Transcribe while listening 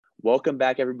Welcome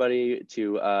back, everybody,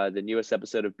 to the newest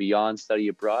episode of Beyond Study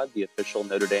Abroad, the official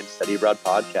Notre Dame Study Abroad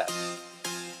podcast.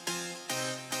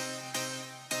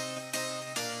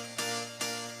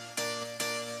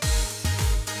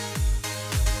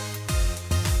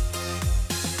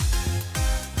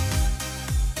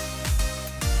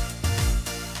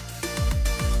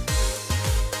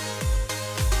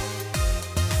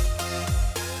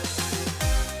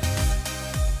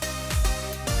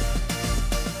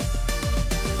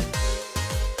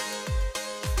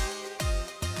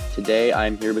 Today,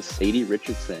 I'm here with Sadie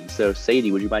Richardson. So,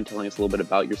 Sadie, would you mind telling us a little bit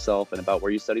about yourself and about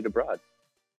where you studied abroad?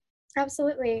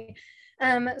 Absolutely.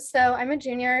 So I'm a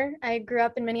junior. I grew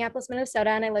up in Minneapolis, Minnesota,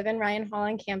 and I live in Ryan Hall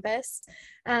on campus.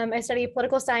 I study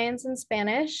political science and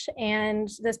Spanish, and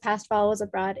this past fall was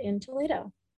abroad in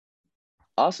Toledo.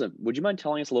 Awesome. Would you mind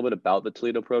telling us a little bit about the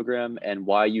Toledo program and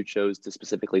why you chose to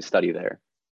specifically study there?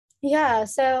 Yeah,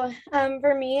 so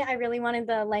for me, I really wanted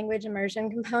the language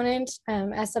immersion component.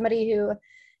 As somebody who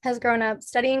has grown up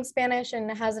studying Spanish and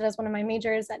has it as one of my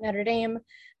majors at Notre Dame,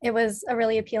 it was a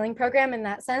really appealing program in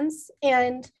that sense.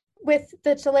 And with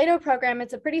the Toledo program,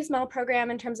 it's a pretty small program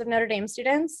in terms of Notre Dame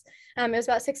students. It was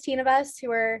about 16 of us who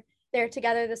were there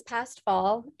together this past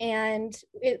fall, and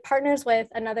it partners with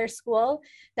another school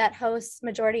that hosts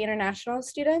majority international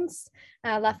students,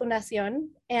 La Fundación.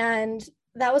 And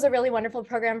that was a really wonderful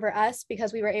program for us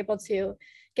because we were able to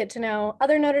get to know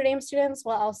other Notre Dame students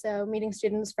while also meeting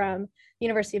students from the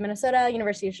University of Minnesota,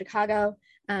 University of Chicago,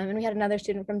 and we had another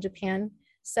student from Japan.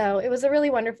 So it was a really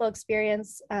wonderful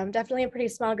experience. Definitely a pretty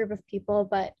small group of people,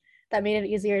 but that made it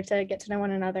easier to get to know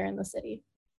one another in the city.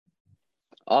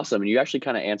 Awesome. And you actually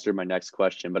kind of answered my next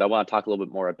question, but I want to talk a little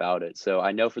bit more about it. So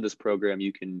I know for this program,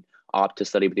 you can opt to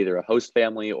study with either a host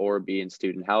family or be in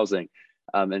student housing.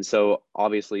 And so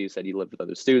obviously you said you lived with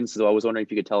other students. So I was wondering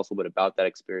if you could tell us a little bit about that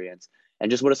experience and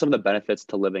just what are some of the benefits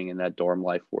to living in that dorm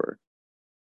life were?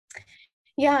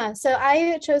 Yeah, so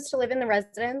I chose to live in the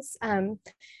residence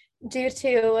due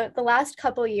to the last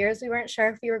couple of years. We weren't sure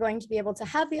if we were going to be able to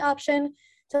have the option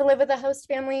to live with a host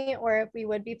family or if we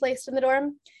would be placed in the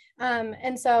dorm.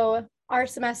 And so our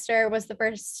semester was the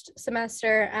first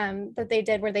semester that they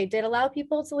did where they did allow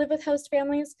people to live with host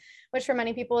families, which for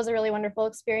many people was a really wonderful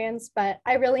experience, but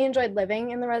I really enjoyed living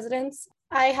in the residence.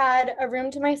 I had a room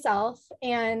to myself,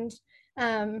 and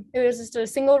it was just a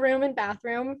single room and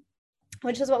bathroom,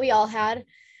 which is what we all had.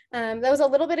 That was a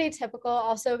little bit atypical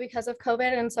also because of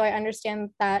COVID, and so I understand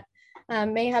that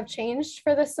may have changed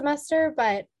for this semester,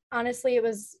 but honestly, it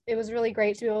was really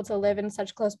great to be able to live in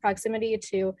such close proximity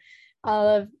to all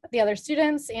of the other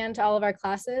students and to all of our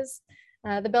classes.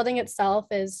 The building itself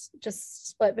is just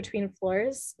split between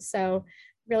floors, so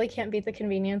really can't beat the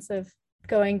convenience of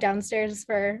going downstairs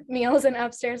for meals and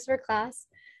upstairs for class.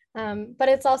 But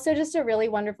it's also just a really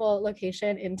wonderful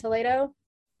location in Toledo.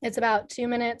 It's about 2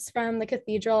 minutes from the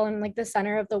cathedral and like the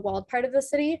center of the walled part of the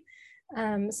city.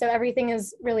 So everything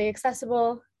is really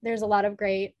accessible. There's a lot of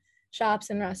great shops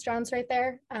and restaurants right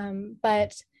there.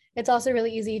 But it's also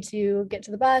really easy to get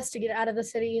to the bus to get out of the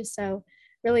city. So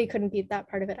really couldn't beat that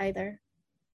part of it either.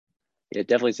 It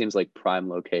definitely seems like prime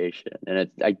location, and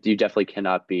you definitely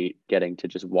cannot be getting to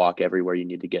just walk everywhere you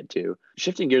need to get to.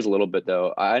 Shifting gears a little bit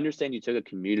though, I understand you took a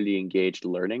community engaged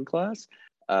learning class.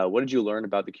 What did you learn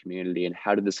about the community and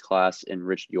how did this class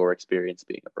enrich your experience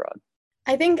being abroad?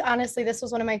 I think honestly, this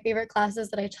was one of my favorite classes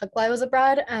that I took while I was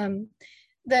abroad.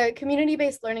 The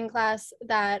community-based learning class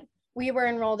that we were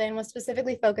enrolled in was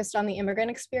specifically focused on the immigrant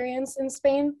experience in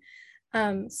Spain.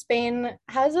 Spain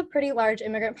has a pretty large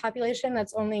immigrant population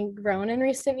that's only grown in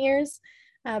recent years,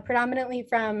 predominantly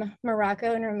from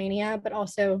Morocco and Romania, but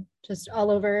also just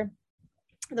all over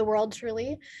the world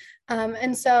truly.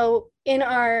 And so in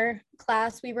our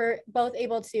class, we were both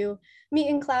able to meet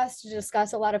in class to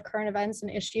discuss a lot of current events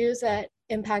and issues that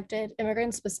impacted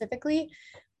immigrants specifically.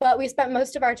 But we spent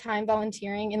most of our time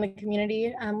volunteering in the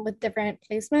community with different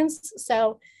placements.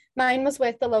 So mine was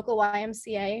with the local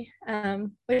YMCA,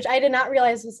 which I did not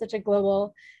realize was such a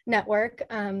global network.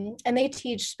 And they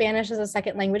teach Spanish as a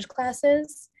second language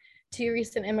classes to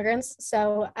recent immigrants.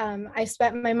 So I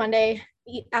spent my Monday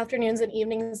afternoons and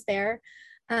evenings there.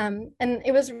 And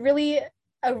it was really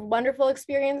a wonderful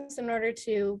experience in order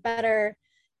to better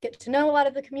get to know a lot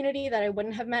of the community that I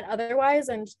wouldn't have met otherwise.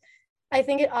 And I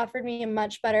think it offered me a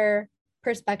much better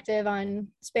perspective on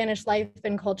Spanish life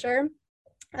and culture.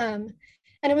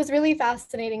 And it was really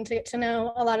fascinating to get to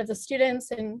know a lot of the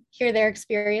students and hear their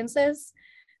experiences.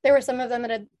 There were some of them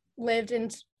that had lived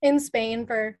in Spain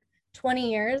for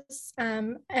 20 years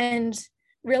and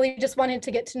really just wanted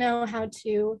to get to know how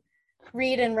to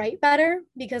read and write better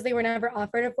because they were never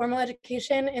offered a formal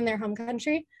education in their home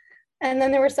country. And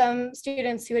then there were some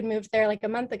students who had moved there like a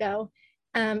month ago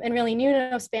and really knew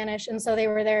no Spanish. And so they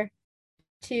were there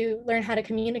to learn how to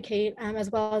communicate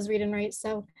as well as read and write.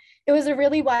 So it was a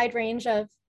really wide range of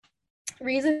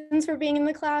reasons for being in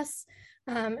the class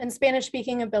and Spanish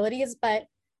speaking abilities, but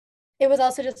it was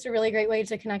also just a really great way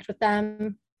to connect with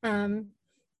them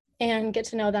and get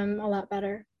to know them a lot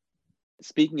better.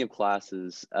 Speaking of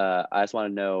classes, I just want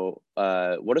to know,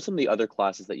 what are some of the other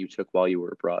classes that you took while you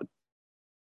were abroad?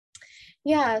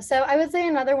 Yeah, so I would say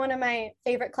another one of my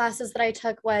favorite classes that I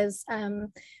took was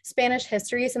Spanish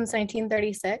history since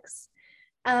 1936.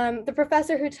 The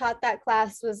professor who taught that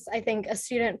class was, I think, a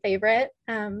student favorite.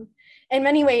 In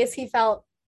many ways, he felt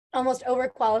almost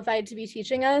overqualified to be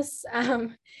teaching us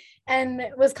and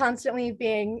was constantly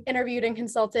being interviewed and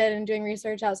consulted and doing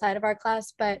research outside of our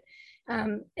class. But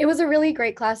it was a really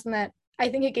great class in that I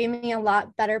think it gave me a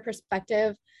lot better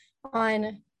perspective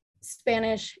on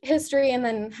Spanish history and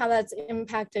then how that's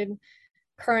impacted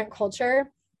current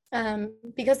culture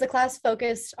because the class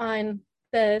focused on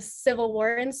the Civil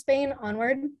War in Spain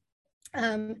onward.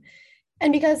 And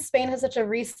because Spain has such a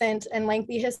recent and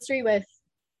lengthy history with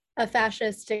a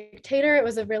fascist dictator, it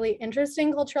was a really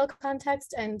interesting cultural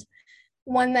context and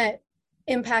one that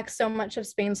impacts so much of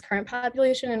Spain's current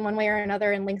population in one way or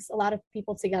another and links a lot of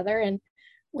people together in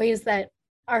ways that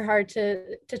are hard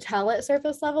to tell at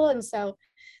surface level. And so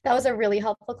that was a really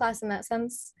helpful class in that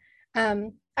sense.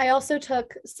 I also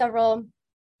took several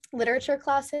literature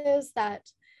classes that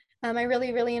I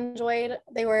really, really enjoyed.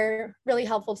 They were really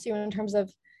helpful too in terms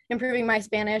of improving my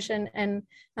Spanish and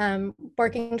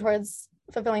working towards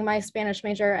fulfilling my Spanish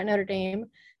major at Notre Dame.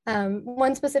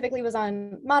 One specifically was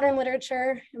on modern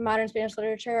literature, modern Spanish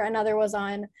literature. Another was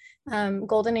on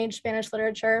Golden Age Spanish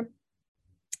literature.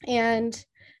 And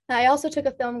I also took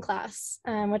a film class,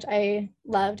 which I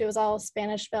loved. It was all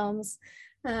Spanish films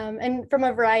and from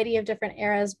a variety of different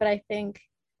eras. But I think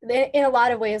in a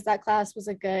lot of ways, that class was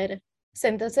a good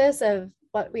synthesis of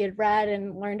what we had read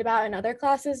and learned about in other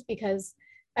classes, because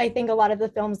I think a lot of the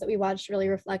films that we watched really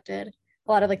reflected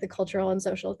a lot of like the cultural and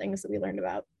social things that we learned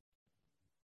about.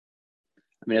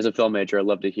 I mean, as a film major, I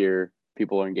love to hear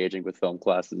people are engaging with film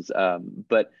classes.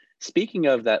 But speaking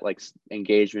of that, like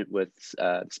engagement with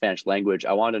Spanish language,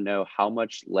 I want to know how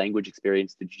much language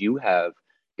experience did you have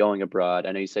going abroad?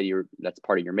 I know you said that's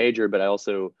part of your major, but I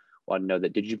also want to know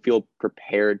that did you feel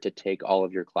prepared to take all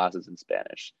of your classes in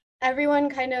Spanish? Everyone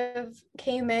kind of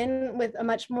came in with a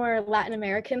much more Latin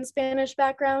American Spanish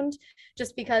background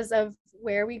just because of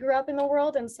where we grew up in the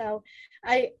world. And so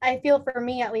I feel for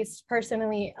me, at least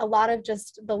personally, a lot of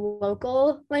just the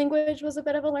local language was a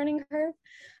bit of a learning curve.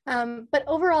 But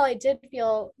overall, I did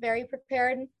feel very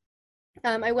prepared.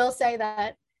 I will say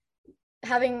that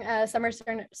having a summer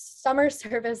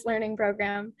service learning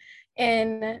program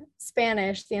in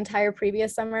Spanish the entire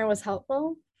previous summer was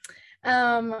helpful.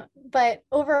 But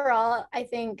overall, I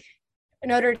think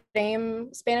Notre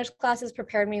Dame Spanish classes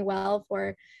prepared me well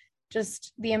for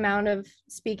just the amount of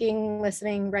speaking,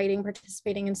 listening, writing,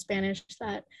 participating in Spanish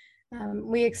that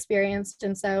we experienced.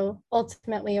 And so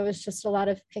ultimately, it was just a lot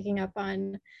of picking up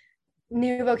on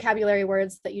new vocabulary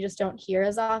words that you just don't hear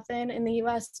as often in the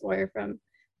US or from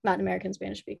Latin American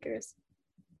Spanish speakers.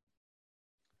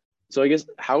 So I guess,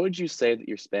 how would you say that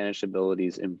your Spanish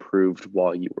abilities improved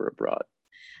while you were abroad?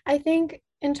 I think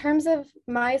in terms of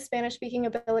my Spanish speaking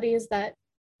abilities that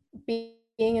being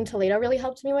in Toledo really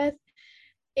helped me with,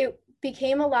 it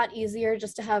became a lot easier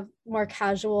just to have more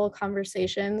casual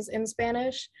conversations in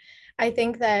Spanish. I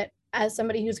think that as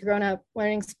somebody who's grown up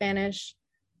learning Spanish,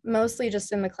 mostly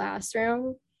just in the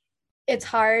classroom, it's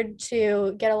hard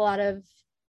to get a lot of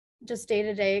just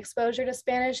day-to-day exposure to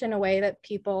Spanish in a way that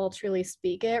people truly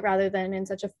speak it rather than in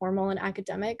such a formal and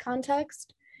academic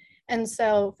context. And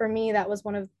so for me, that was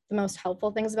one of the most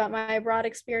helpful things about my abroad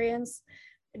experience,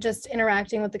 just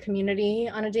interacting with the community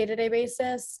on a day-to-day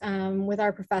basis, with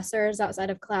our professors outside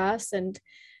of class, and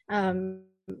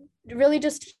really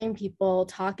just hearing people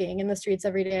talking in the streets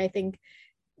every day. I think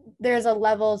there's a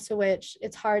level to which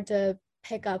it's hard to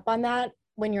pick up on that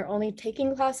when you're only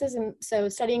taking classes. And so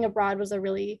studying abroad was a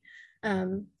really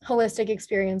holistic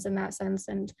experience in that sense,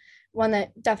 and one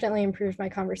that definitely improved my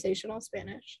conversational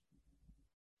Spanish.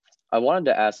 I wanted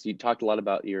to ask, you talked a lot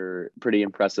about your pretty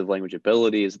impressive language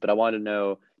abilities, but I wanted to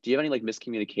know, do you have any like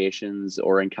miscommunications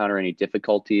or encounter any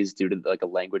difficulties due to like a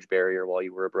language barrier while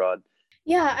you were abroad?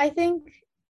 Yeah, I think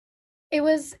it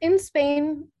was in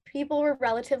Spain, people were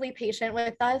relatively patient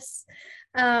with us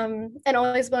and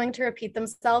always willing to repeat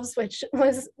themselves, which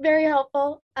was very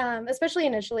helpful, especially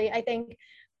initially. I think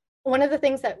one of the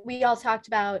things that we all talked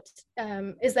about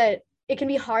is that it can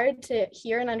be hard to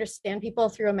hear and understand people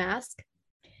through a mask.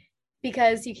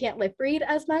 because you can't lip read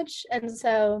as much. And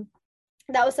so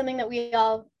that was something that we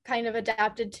all kind of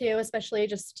adapted to, especially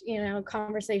just,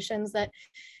 conversations that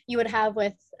you would have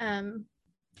with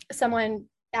someone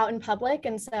out in public.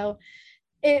 And so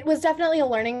it was definitely a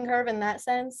learning curve in that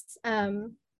sense.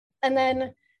 And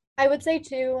then I would say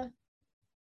too,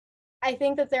 I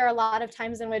think that there are a lot of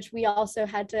times in which we also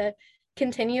had to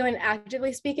continue and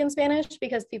actively speak in Spanish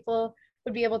because people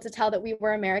would be able to tell that we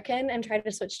were American and try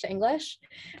to switch to English.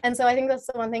 And so I think that's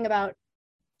the one thing about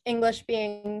English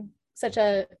being such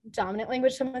a dominant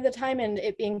language some of the time and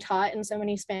it being taught in so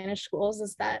many Spanish schools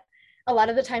is that a lot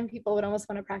of the time people would almost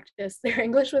want to practice their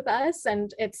English with us.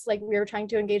 And it's like we were trying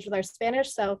to engage with our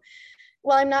Spanish. So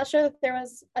while I'm not sure that there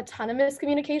was a ton of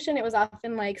miscommunication, it was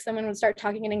often like someone would start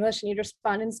talking in English and you'd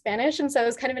respond in Spanish. And so it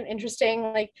was kind of an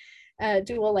interesting like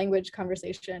dual language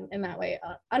conversation in that way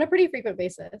on a pretty frequent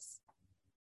basis.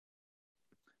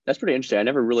 That's pretty interesting. I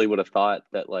never really would have thought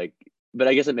that but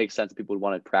I guess it makes sense people would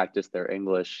want to practice their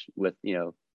English with,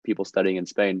 people studying in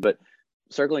Spain. But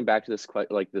circling back to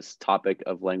this topic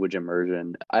of language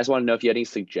immersion, I just want to know if you had any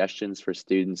suggestions for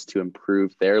students to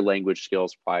improve their language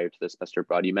skills prior to the semester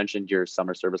abroad. You mentioned your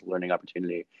summer service learning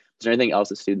opportunity. Is there anything else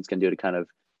that students can do to kind of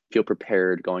feel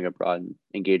prepared going abroad and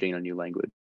engaging in a new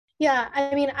language? Yeah,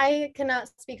 I mean, I cannot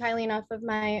speak highly enough of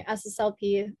my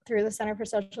SSLP through the Center for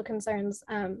Social Concerns.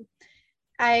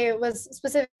 I was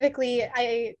specifically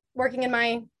working in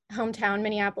my hometown,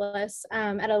 Minneapolis,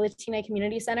 at a Latina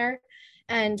community center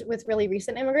and with really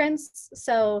recent immigrants.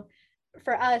 So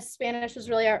for us, Spanish was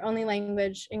really our only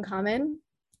language in common.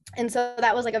 And so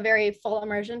that was like a very full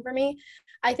immersion for me.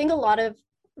 I think a lot of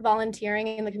volunteering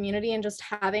in the community and just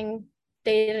having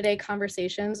day-to-day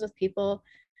conversations with people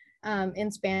in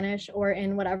Spanish or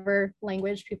in whatever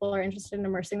language people are interested in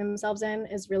immersing themselves in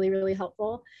is really, really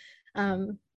helpful.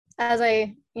 As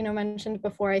I mentioned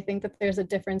before, I think that there's a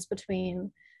difference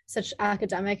between such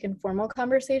academic and formal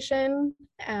conversation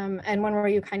and one where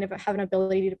you kind of have an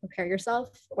ability to prepare yourself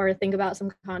or think about some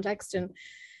context and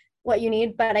what you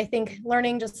need. But I think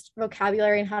learning just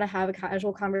vocabulary and how to have a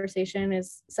casual conversation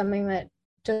is something that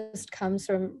just comes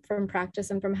from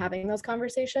practice and from having those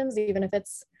conversations, even if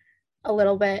it's a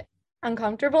little bit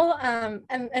uncomfortable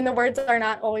and the words are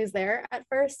not always there at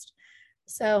first.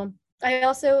 So I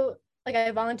also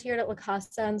I volunteered at La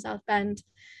Costa in South Bend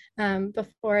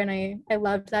before, and I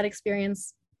loved that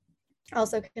experience.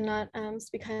 Also cannot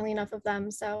speak highly enough of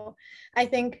them. So I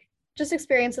think just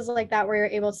experiences like that where you're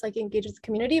able to engage with the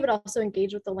community, but also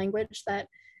engage with the language that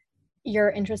you're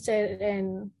interested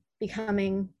in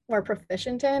becoming more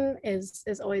proficient in is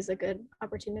always a good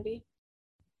opportunity.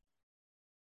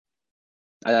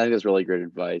 I think that's really great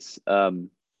advice. I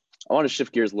want to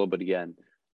shift gears a little bit again.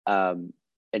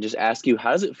 And just ask you,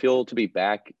 how does it feel to be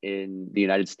back in the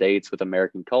United States with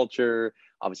American culture?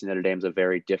 Obviously, Notre Dame's a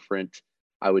very different,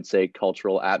 I would say,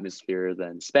 cultural atmosphere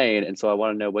than Spain. And so I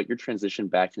want to know what your transition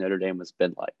back to Notre Dame has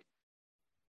been like.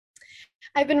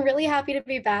 I've been really happy to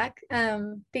be back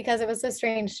because it was so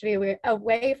strange to be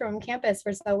away from campus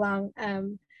for so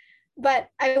long. But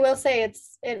I will say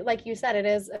like you said, it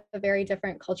is a very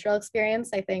different cultural experience.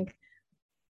 I think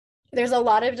there's a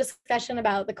lot of discussion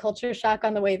about the culture shock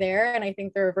on the way there. And I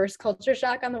think the reverse culture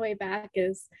shock on the way back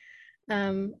is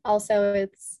also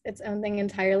its own thing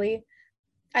entirely.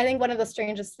 I think one of the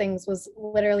strangest things was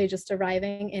literally just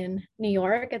arriving in New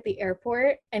York at the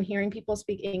airport and hearing people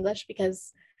speak English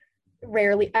because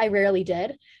I rarely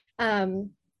did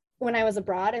when I was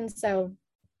abroad. And so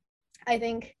I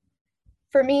think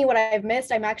for me, what I've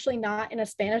missed, I'm actually not in a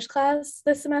Spanish class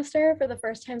this semester for the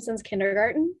first time since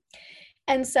kindergarten.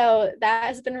 And so that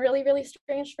has been really, really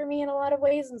strange for me in a lot of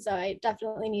ways. And so I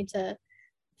definitely need to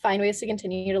find ways to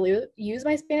continue to use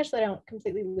my Spanish so I don't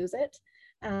completely lose it.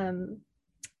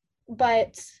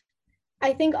 But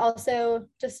I think also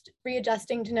just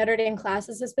readjusting to Notre Dame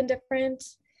classes has been different.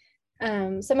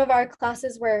 Some of our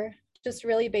classes were just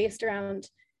really based around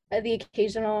the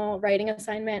occasional writing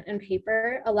assignment and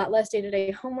paper, a lot less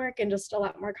day-to-day homework and just a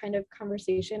lot more kind of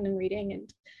conversation and reading.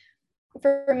 And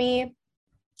for me,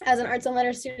 as an arts and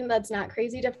letters student, that's not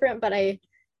crazy different, but I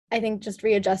think just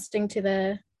readjusting to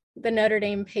the Notre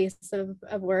Dame pace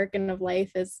of work and of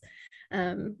life has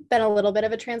been a little bit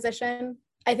of a transition.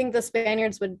 I think the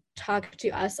Spaniards would talk to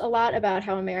us a lot about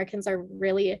how Americans are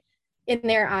really, in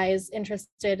their eyes,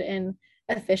 interested in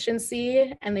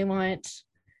efficiency and they want,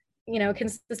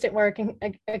 consistent work and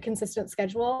a consistent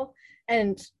schedule.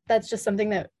 And that's just something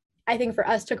that I think for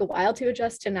us took a while to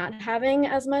adjust to not having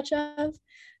as much of.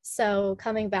 So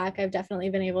coming back, I've definitely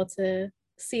been able to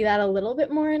see that a little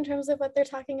bit more in terms of what they're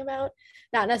talking about,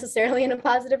 not necessarily in a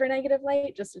positive or negative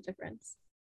light, just a difference.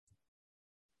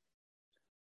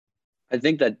 I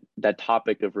think that that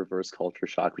topic of reverse culture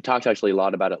shock, we talked actually a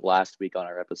lot about it last week on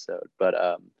our episode, but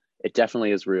it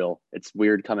definitely is real. It's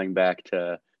weird coming back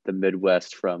to the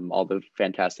Midwest from all the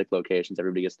fantastic locations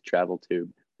everybody gets to travel to.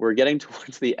 We're getting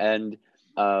towards the end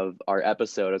of our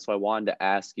episode, so I wanted to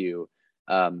ask you,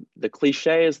 the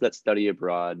cliche is that study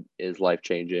abroad is life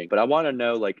changing, but I want to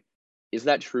know, like, is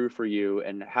that true for you,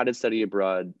 and how did study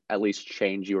abroad at least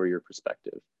change you or your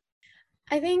perspective?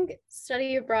 I think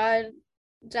study abroad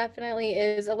definitely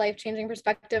is a life-changing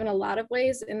perspective in a lot of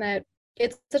ways, in that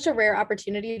it's such a rare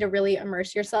opportunity to really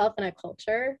immerse yourself in a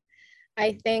culture.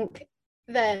 I think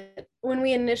that when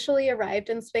we initially arrived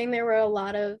in Spain, there were a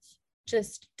lot of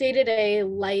just day-to-day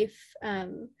life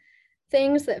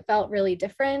things that felt really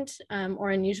different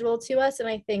or unusual to us. And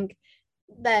I think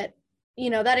that,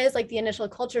 that is like the initial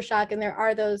culture shock. And there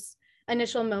are those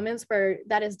initial moments where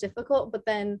that is difficult. But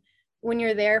then when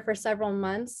you're there for several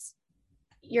months,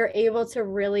 you're able to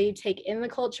really take in the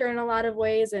culture in a lot of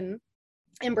ways and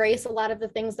embrace a lot of the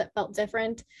things that felt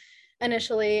different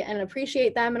initially and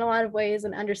appreciate them in a lot of ways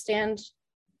and understand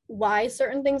why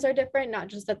certain things are different, not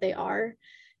just that they are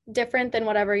different than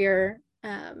whatever your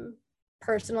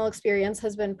personal experience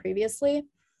has been previously.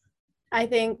 I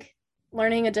think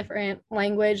learning a different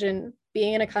language and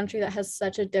being in a country that has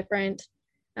such a different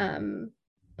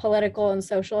political and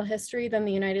social history than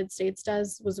the United States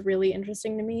does was really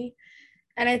interesting to me.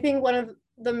 And I think one of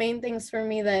the main things for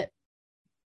me that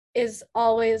I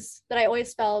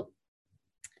always felt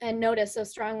and noticed so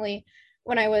strongly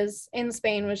when I was in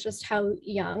Spain was just how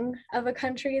young of a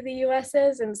country the US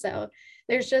is. And so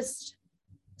there's just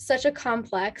such a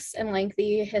complex and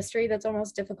lengthy history that's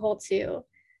almost difficult to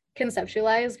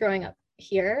conceptualize growing up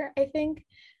here, I think.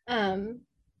 And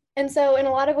so in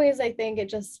a lot of ways, I think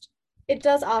it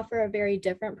does offer a very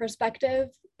different perspective,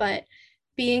 but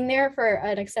being there for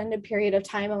an extended period of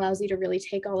time allows you to really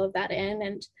take all of that in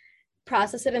and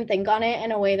process it and think on it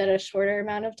in a way that a shorter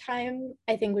amount of time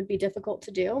I think would be difficult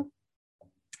to do.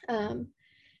 And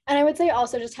I would say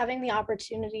also just having the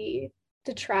opportunity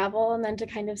to travel and then to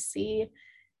kind of see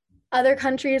other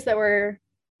countries that were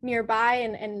nearby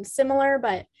and similar,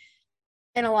 but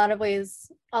in a lot of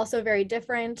ways also very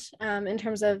different in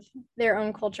terms of their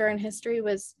own culture and history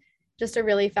was just a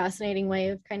really fascinating way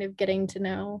of kind of getting to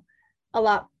know a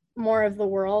lot more of the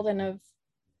world and of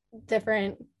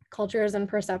different cultures and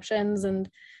perceptions. And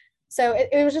so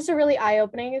it was just a really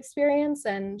eye-opening experience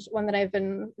and one that I've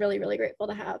been really, really grateful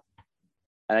to have.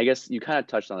 And I guess you kind of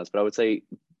touched on this, but I would say,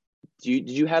 did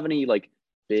you have any like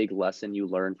big lesson you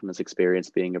learned from this experience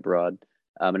being abroad?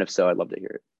 And if so, I'd love to hear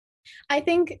it. I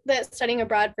think that studying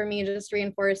abroad for me just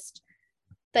reinforced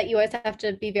that you always have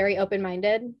to be very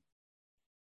open-minded.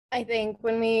 I think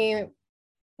when we,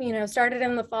 started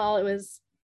in the fall, it was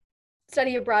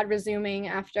study abroad resuming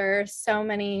after so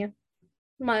many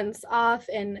months off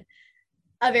in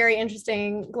a very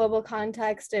interesting global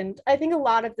context. And I think a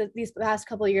lot of these past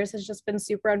couple of years has just been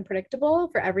super unpredictable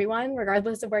for everyone,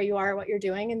 regardless of where you are, what you're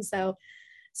doing. And so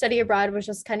study abroad was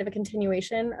just kind of a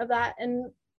continuation of that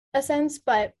in a sense.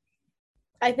 But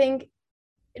I think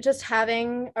just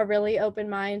having a really open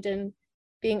mind and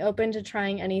being open to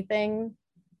trying anything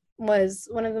was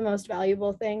one of the most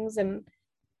valuable things. And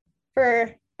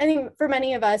I think for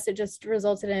many of us, it just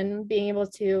resulted in being able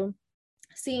to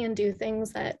see and do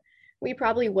things that we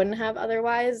probably wouldn't have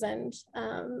otherwise. And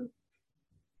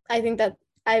I think that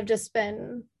I've just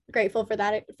been grateful for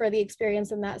that, for the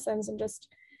experience in that sense, and just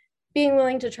being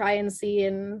willing to try and see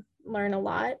and learn a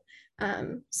lot.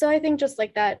 So I think just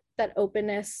like that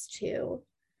openness to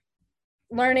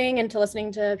learning and to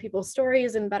listening to people's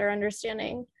stories and better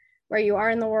understanding where you are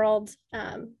in the world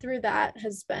through that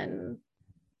has been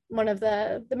one of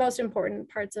the most important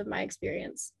parts of my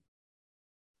experience.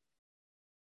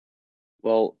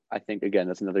 Well, I think, again,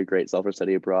 that's another great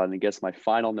self-study abroad. And I guess my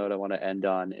final note I want to end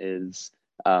on is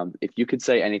if you could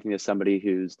say anything to somebody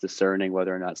who's discerning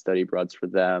whether or not study abroad's for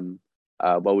them,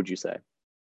 what would you say?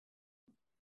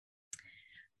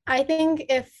 I think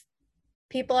if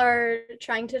people are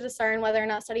trying to discern whether or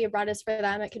not study abroad is for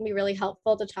them, it can be really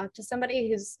helpful to talk to somebody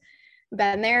who's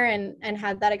been there and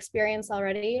had that experience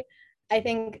already. I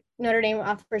think Notre Dame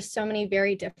offers so many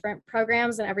very different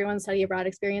programs, and everyone's study abroad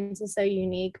experience is so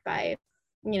unique by,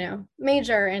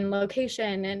 major and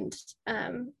location. And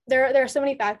there are so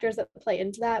many factors that play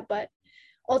into that. But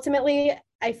ultimately,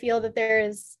 I feel that there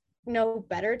is no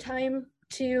better time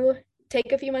to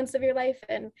take a few months of your life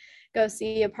and go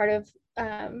see a part of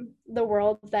the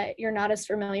world that you're not as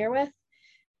familiar with.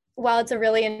 While it's a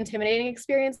really intimidating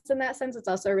experience in that sense, it's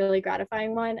also a really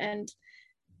gratifying one. And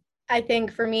I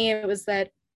think for me, it was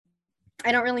that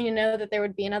I don't really know that there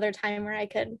would be another time where I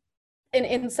could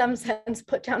in some sense,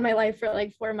 put down my life for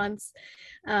like 4 months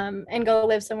and go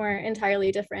live somewhere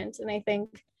entirely different. And I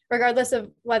think regardless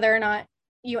of whether or not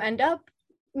you end up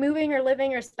moving or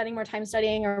living or spending more time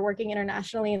studying or working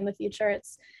internationally in the future,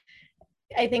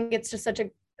 I think it's just such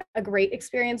a great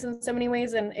experience in so many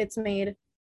ways. And it's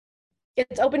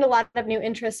opened a lot of new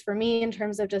interests for me in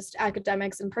terms of just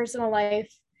academics and personal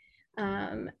life.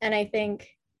 And I think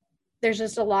there's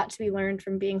just a lot to be learned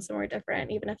from being somewhere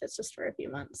different, even if it's just for a few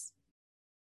months.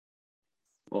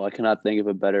 Well, I cannot think of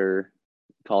a better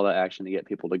call to action to get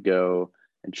people to go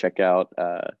and check out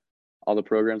all the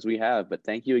programs we have. But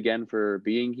thank you again for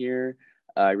being here.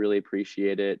 I really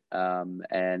appreciate it.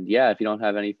 And yeah, if you don't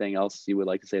have anything else you would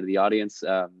like to say to the audience,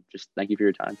 just thank you for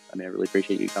your time. I mean, I really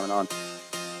appreciate you coming on.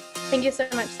 Thank you so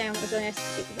much, Sam. It was really nice to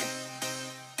speak with you.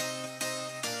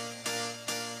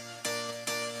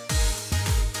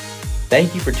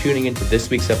 Thank you for tuning into this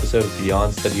week's episode of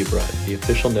Beyond Study Abroad, the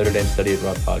official Notre Dame Study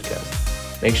Abroad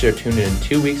podcast. Make sure to tune in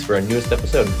 2 weeks for our newest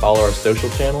episode and follow our social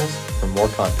channels for more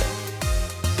content.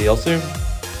 See y'all soon.